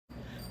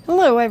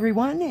Hello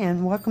everyone,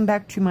 and welcome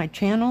back to my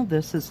channel.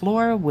 This is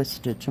Laura with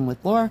Stitching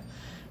with Laura.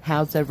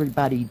 How's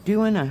everybody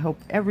doing? I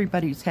hope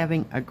everybody's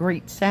having a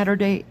great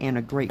Saturday and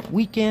a great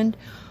weekend.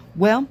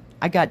 Well,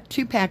 I got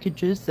two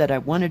packages that I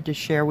wanted to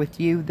share with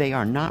you. They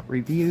are not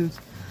reviews,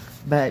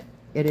 but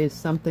it is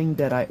something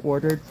that I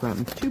ordered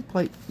from two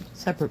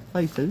separate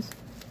places.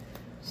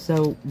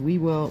 So we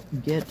will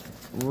get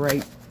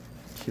right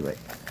to it.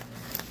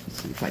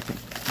 Let's see if I can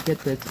get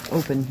this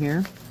open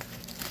here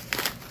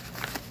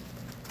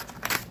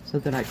so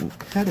that I can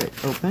cut it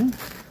open.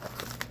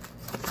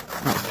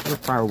 Oh, we're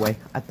far away.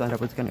 I thought I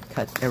was going to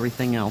cut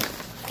everything else.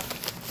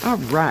 All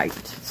right,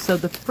 so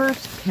the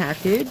first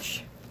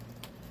package,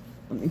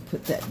 let me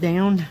put that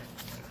down.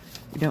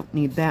 We don't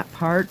need that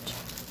part.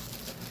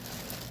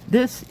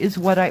 This is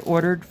what I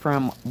ordered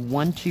from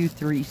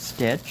 123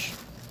 Stitch.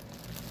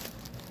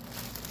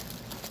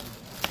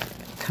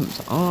 It comes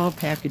all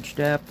packaged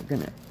up. We're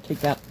going to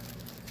take out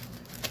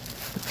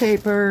the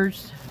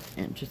papers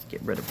and just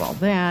get rid of all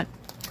that.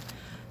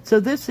 So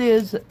this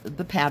is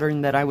the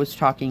pattern that I was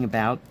talking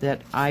about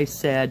that I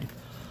said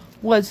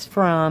was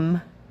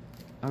from,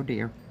 oh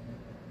dear,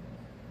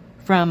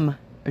 from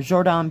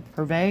Jardin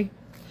Privé.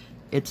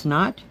 It's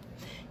not.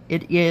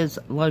 It is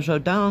Le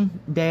Jardin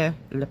de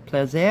le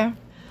Plaisir,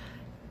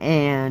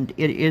 and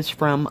it is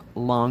from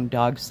Long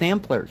Dog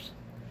Samplers.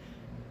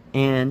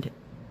 And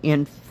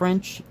in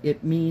French,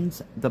 it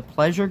means the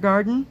pleasure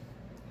garden.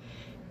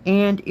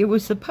 And it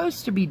was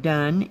supposed to be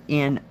done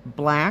in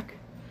black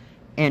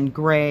and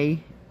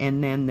gray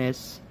and then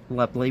this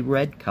lovely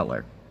red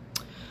color.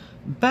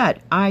 But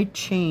I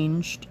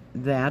changed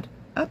that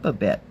up a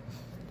bit.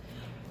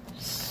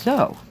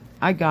 So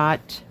I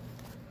got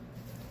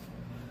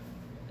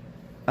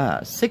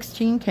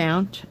 16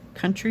 count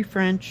country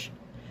French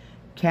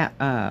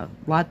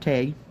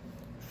latte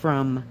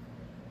from,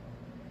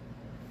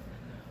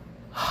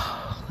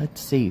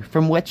 let's see,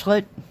 from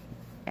Witchlet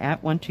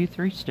at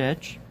 123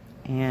 Stitch.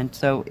 And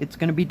so it's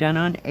going to be done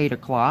on 8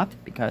 o'clock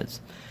because,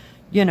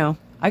 you know,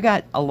 I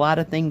got a lot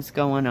of things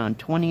going on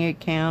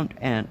 28 count,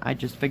 and I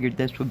just figured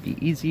this would be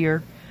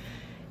easier.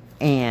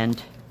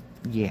 And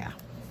yeah.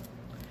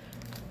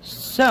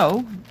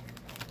 So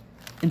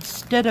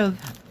instead of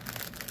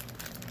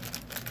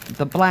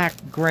the black,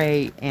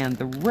 gray, and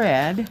the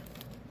red,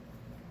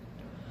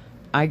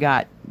 I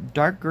got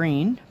dark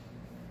green.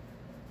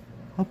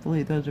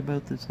 Hopefully those are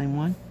both the same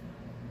one.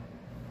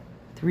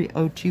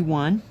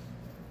 3021.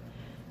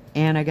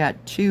 And I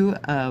got two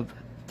of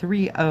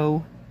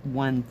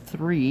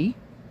 3013.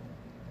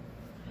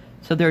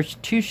 So there's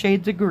two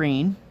shades of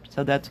green.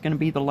 So that's going to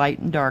be the light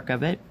and dark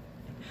of it.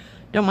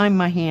 Don't mind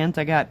my hands.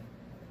 I got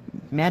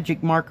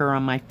magic marker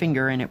on my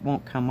finger and it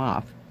won't come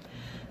off.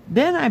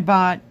 Then I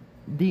bought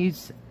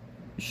these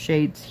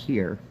shades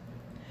here.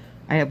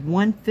 I have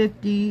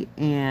 150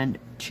 and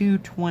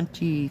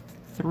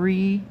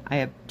 223. I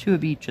have two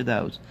of each of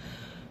those.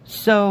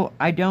 So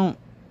I don't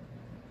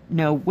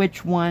know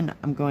which one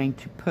I'm going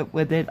to put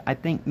with it. I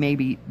think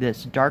maybe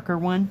this darker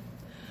one,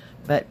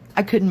 but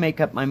I couldn't make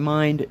up my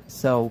mind,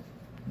 so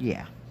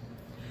yeah.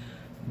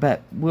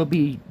 But we'll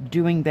be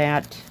doing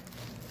that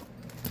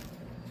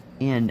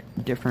in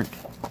different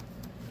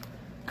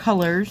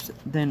colors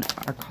than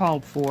are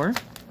called for.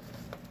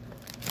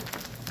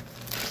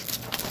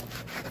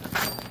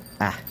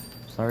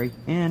 Sorry,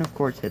 and of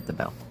course hit the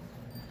bell.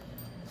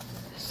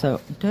 So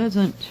it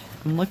doesn't,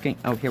 I'm looking,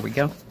 oh, here we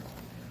go.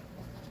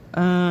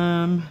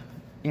 Yeah,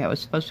 it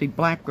was supposed to be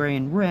black, gray,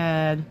 and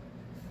red.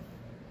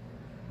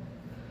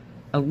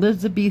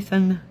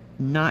 Elizabethan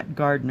knot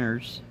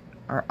gardeners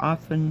are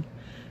often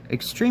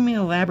extremely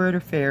elaborate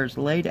affairs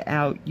laid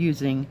out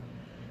using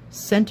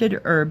scented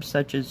herbs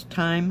such as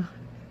thyme,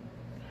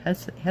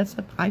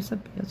 hyssop,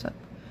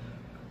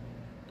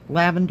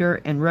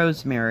 lavender, and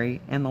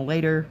rosemary, and the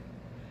later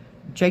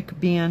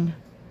Jacobean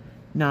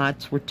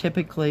knots were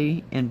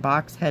typically in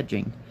box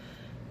hedging.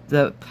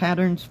 The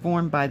patterns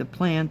formed by the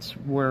plants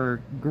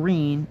were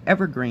green,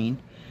 evergreen,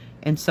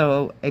 and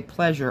so a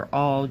pleasure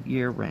all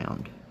year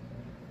round.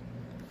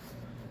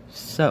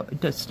 So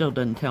it still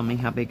doesn't tell me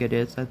how big it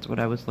is. That's what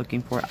I was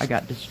looking for. I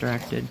got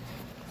distracted.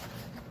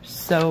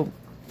 So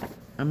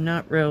I'm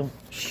not real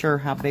sure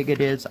how big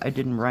it is. I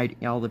didn't write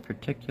all the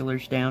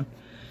particulars down.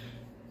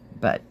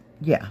 But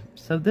yeah,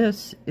 so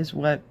this is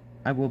what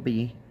I will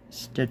be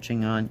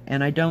stitching on.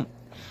 And I don't,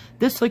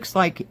 this looks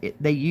like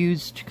they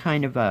used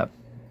kind of a,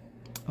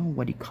 oh,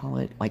 what do you call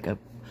it? Like a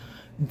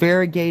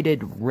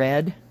variegated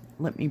red.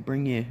 Let me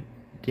bring you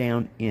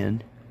down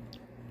in.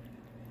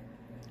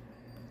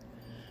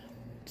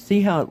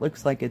 See how it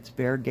looks like it's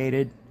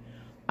variegated?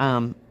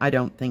 I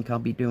don't think I'll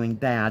be doing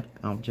that.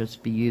 I'll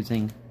just be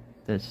using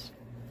this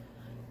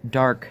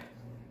dark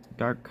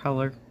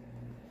color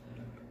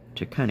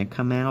to kind of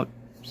come out.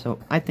 So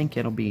I think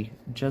it'll be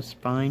just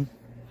fine.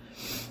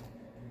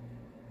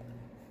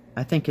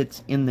 I think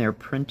it's in their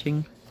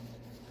printing.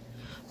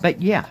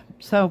 But yeah,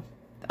 so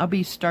I'll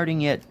be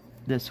starting it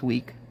this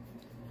week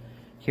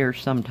here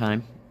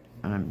sometime.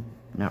 I'm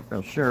not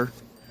real sure.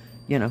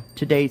 You know,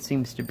 today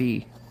seems to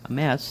be a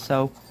mess,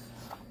 so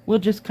we'll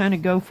just kind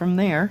of go from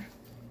there.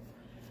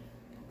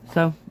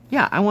 So,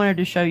 yeah, I wanted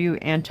to show you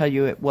and tell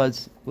you it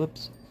was,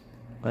 whoops,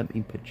 let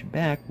me put you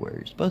back where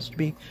you're supposed to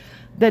be,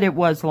 that it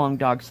was Long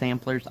Dog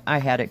Samplers. I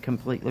had it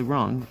completely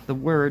wrong. The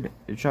word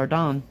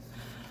Jardin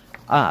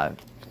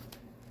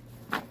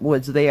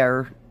was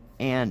there,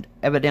 and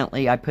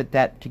evidently I put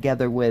that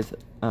together with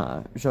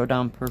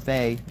Jardin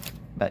Privé,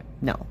 but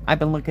no, I've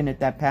been looking at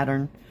that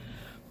pattern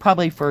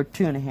probably for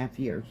 2.5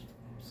 years.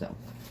 So,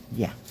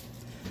 yeah.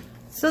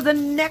 So the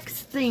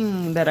next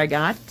thing that I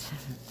got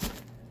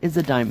is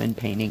a diamond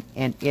painting,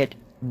 and it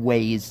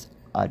weighs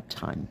a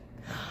ton.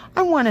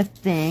 I want to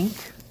thank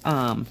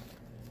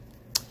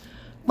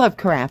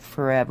Lovecraft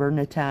Forever,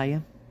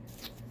 Natalia,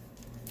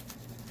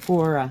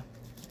 for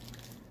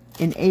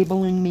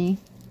enabling me.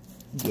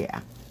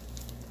 Yeah.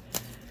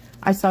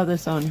 I saw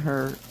this on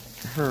her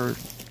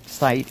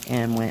site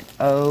and went,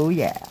 oh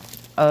yeah,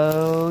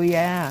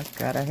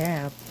 gotta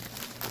have.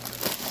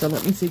 So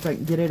let me see if I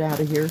can get it out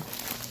of here.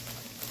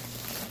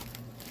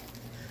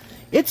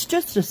 It's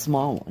just a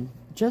small one.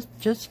 Just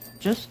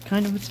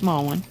kind of a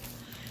small one.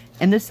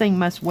 And this thing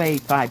must weigh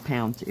 5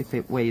 pounds if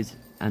it weighs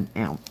an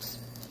ounce.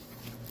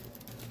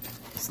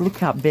 So look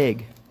how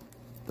big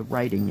the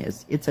writing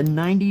is. It's a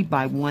 90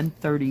 by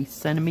 130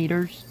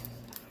 centimeters.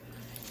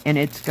 And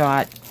it's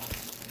got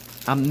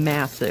a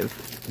massive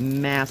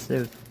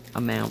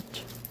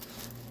amount.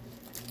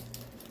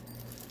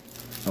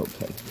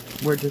 Okay,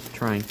 we're just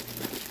trying.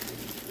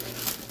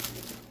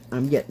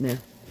 I'm getting there.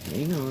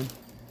 Hang on.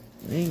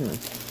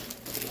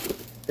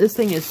 This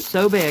thing is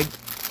so big,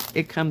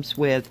 it comes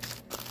with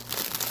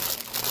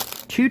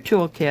 2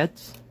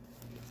 toolkits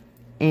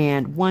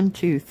and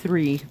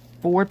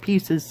 4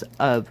 pieces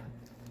of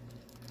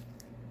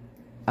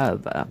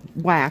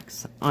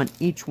wax on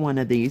each one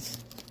of these,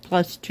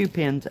 plus 2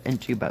 pins and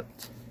 2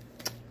 boats.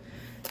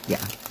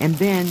 Yeah, and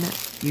then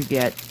you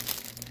get,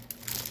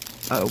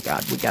 oh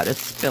God, we got a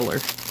spiller.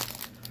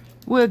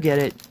 We'll get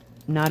it.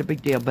 Not a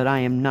big deal, but I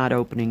am not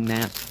opening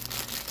that.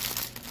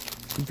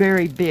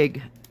 Very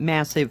big,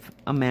 massive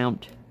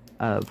amount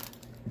of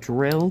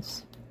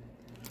drills.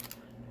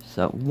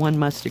 So one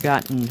must have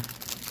gotten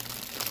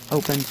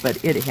opened,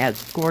 but it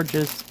has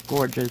gorgeous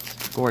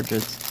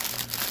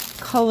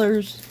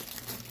colors.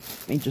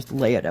 Let me just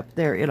lay it up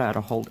there. It ought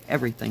to hold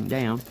everything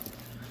down.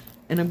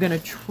 And I'm going to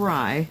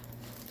try,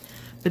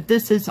 but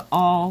this is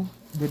all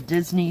the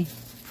Disney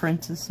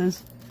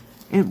princesses.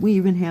 And we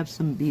even have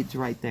some beads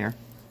right there.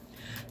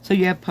 So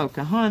you have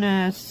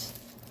Pocahontas,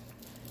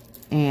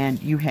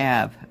 and you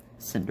have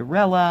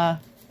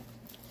Cinderella,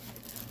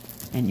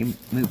 and you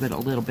move it a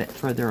little bit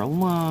further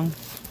along.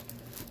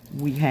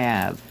 We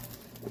have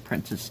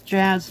Princess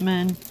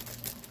Jasmine,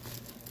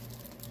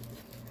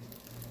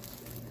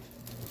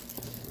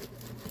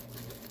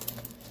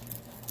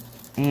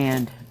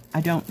 and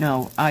I don't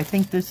know, I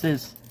think this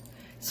is,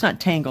 it's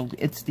not Tangled,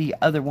 it's the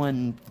other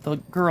one. The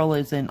girl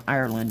is in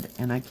Ireland,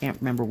 and I can't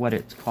remember what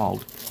it's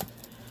called.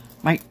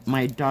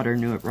 My daughter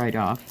knew it right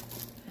off.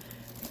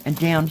 And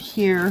down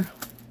here,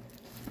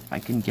 if I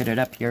can get it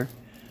up here,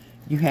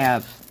 you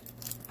have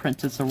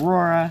Princess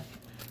Aurora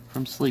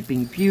from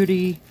Sleeping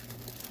Beauty.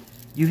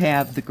 You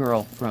have the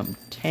girl from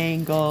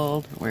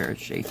Tangled. Where is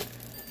she?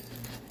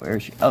 Where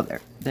is she? Oh, there.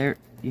 There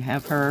you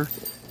have her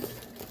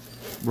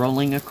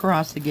rolling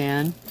across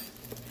again.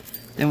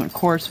 Then, of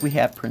course, we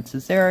have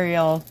Princess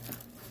Ariel.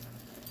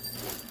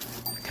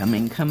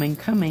 Coming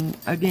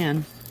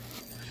again.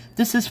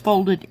 This is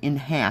folded in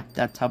half.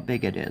 That's how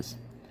big it is.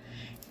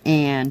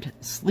 And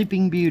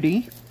Sleeping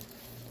Beauty.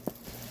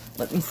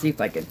 Let me see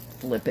if I can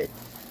flip it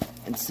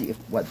and see if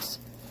what's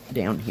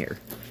down here.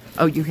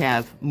 Oh, you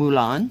have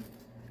Mulan.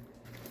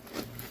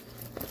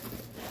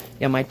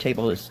 Yeah, my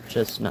table is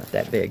just not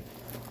that big.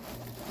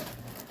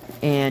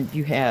 And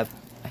you have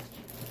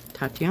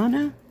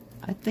Tatiana,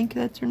 I think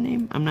that's her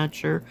name. I'm not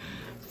sure.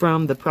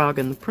 From The Frog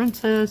and the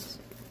Princess.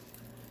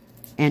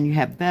 And you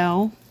have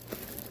Belle.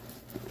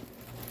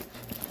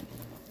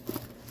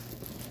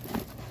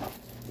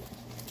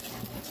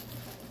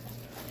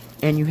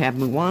 And you have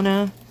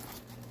Moana.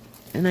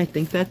 And I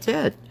think that's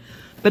it.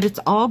 But it's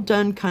all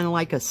done kind of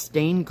like a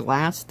stained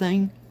glass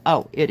thing.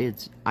 Oh, it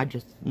is.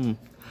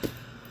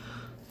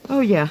 Oh,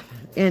 yeah.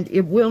 And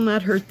it will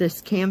not hurt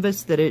this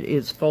canvas that it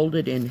is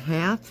folded in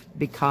half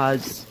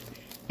because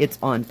it's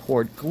on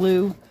poured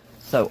glue.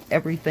 So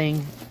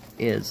everything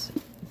is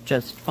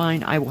just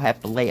fine. I will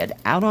have to lay it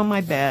out on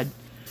my bed,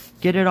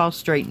 get it all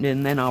straightened,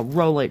 and then I'll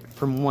roll it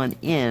from one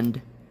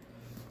end,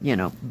 you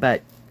know.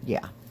 But,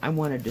 yeah, I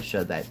wanted to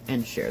show that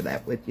and share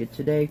that with you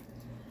today.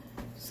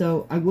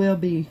 So I will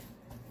be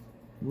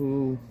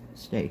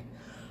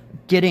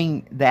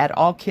getting that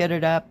all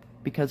kitted up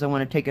because I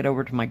want to take it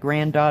over to my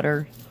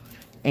granddaughter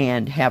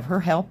and have her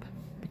help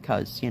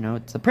because, you know,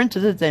 it's the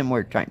princesses and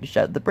we're trying to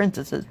shove the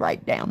princesses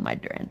right down my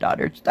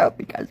granddaughter's throat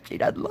because she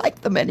doesn't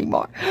like them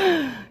anymore.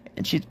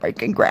 And she's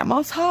breaking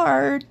Grandma's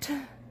heart.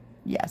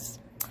 Yes.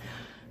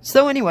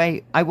 So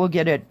anyway, I will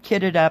get it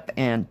kitted up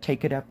and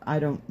take it up. I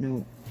don't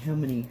know how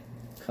many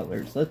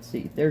colors. Let's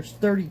see. There's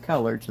 30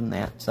 colors in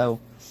that. So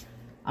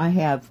I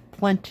have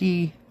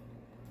plenty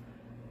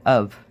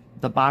of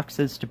the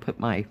boxes to put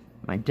my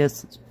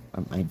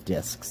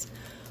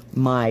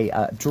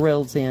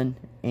drills in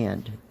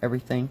and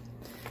everything.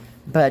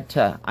 But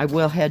I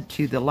will head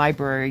to the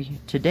library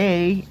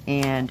today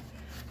and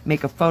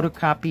make a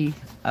photocopy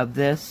of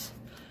this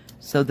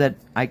so that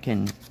I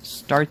can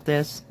start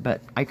this,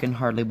 but I can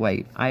hardly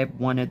wait. I have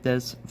wanted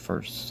this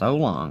for so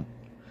long.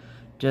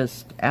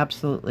 Just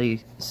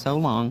absolutely so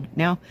long.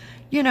 Now,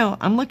 you know,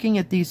 I'm looking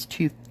at these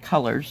two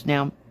colors.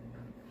 Now,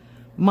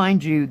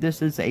 mind you,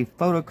 this is a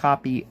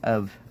photocopy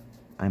of,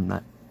 I'm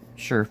not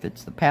sure if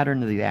it's the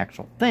pattern of the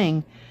actual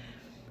thing,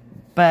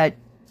 but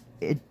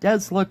it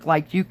does look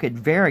like you could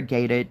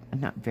variegate it,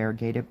 not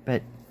variegate it,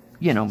 but,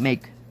 you know,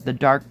 make the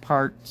dark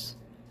parts.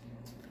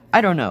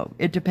 I don't know.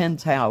 It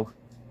depends how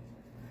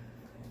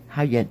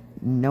you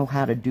know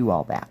how to do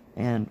all that.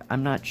 And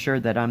I'm not sure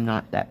that I'm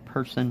not that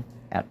person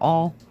at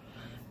all.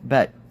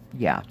 But,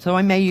 yeah. So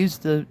I may use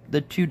the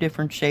two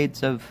different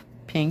shades of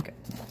pink.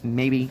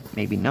 Maybe,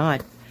 maybe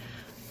not.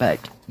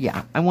 But,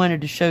 yeah. I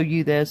wanted to show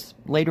you this.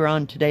 Later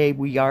on today,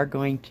 we are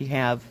going to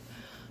have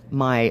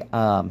my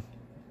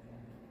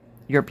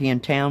European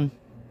town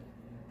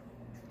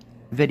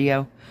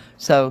video.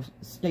 So,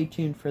 stay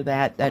tuned for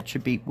that. That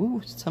should be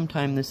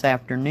sometime this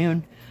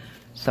afternoon.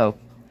 So,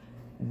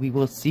 we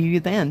will see you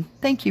then.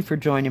 Thank you for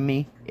joining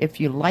me. If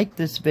you like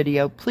this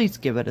video, please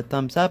give it a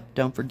thumbs up.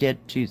 Don't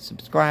forget to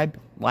subscribe,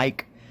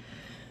 like,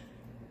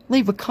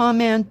 leave a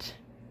comment,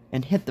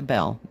 and hit the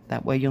bell.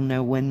 That way you'll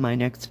know when my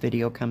next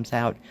video comes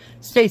out.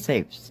 Stay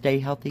safe, stay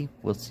healthy.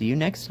 We'll see you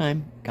next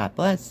time. God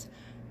bless.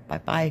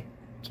 Bye-bye.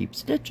 Keep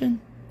stitching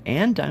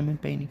and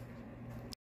diamond painting.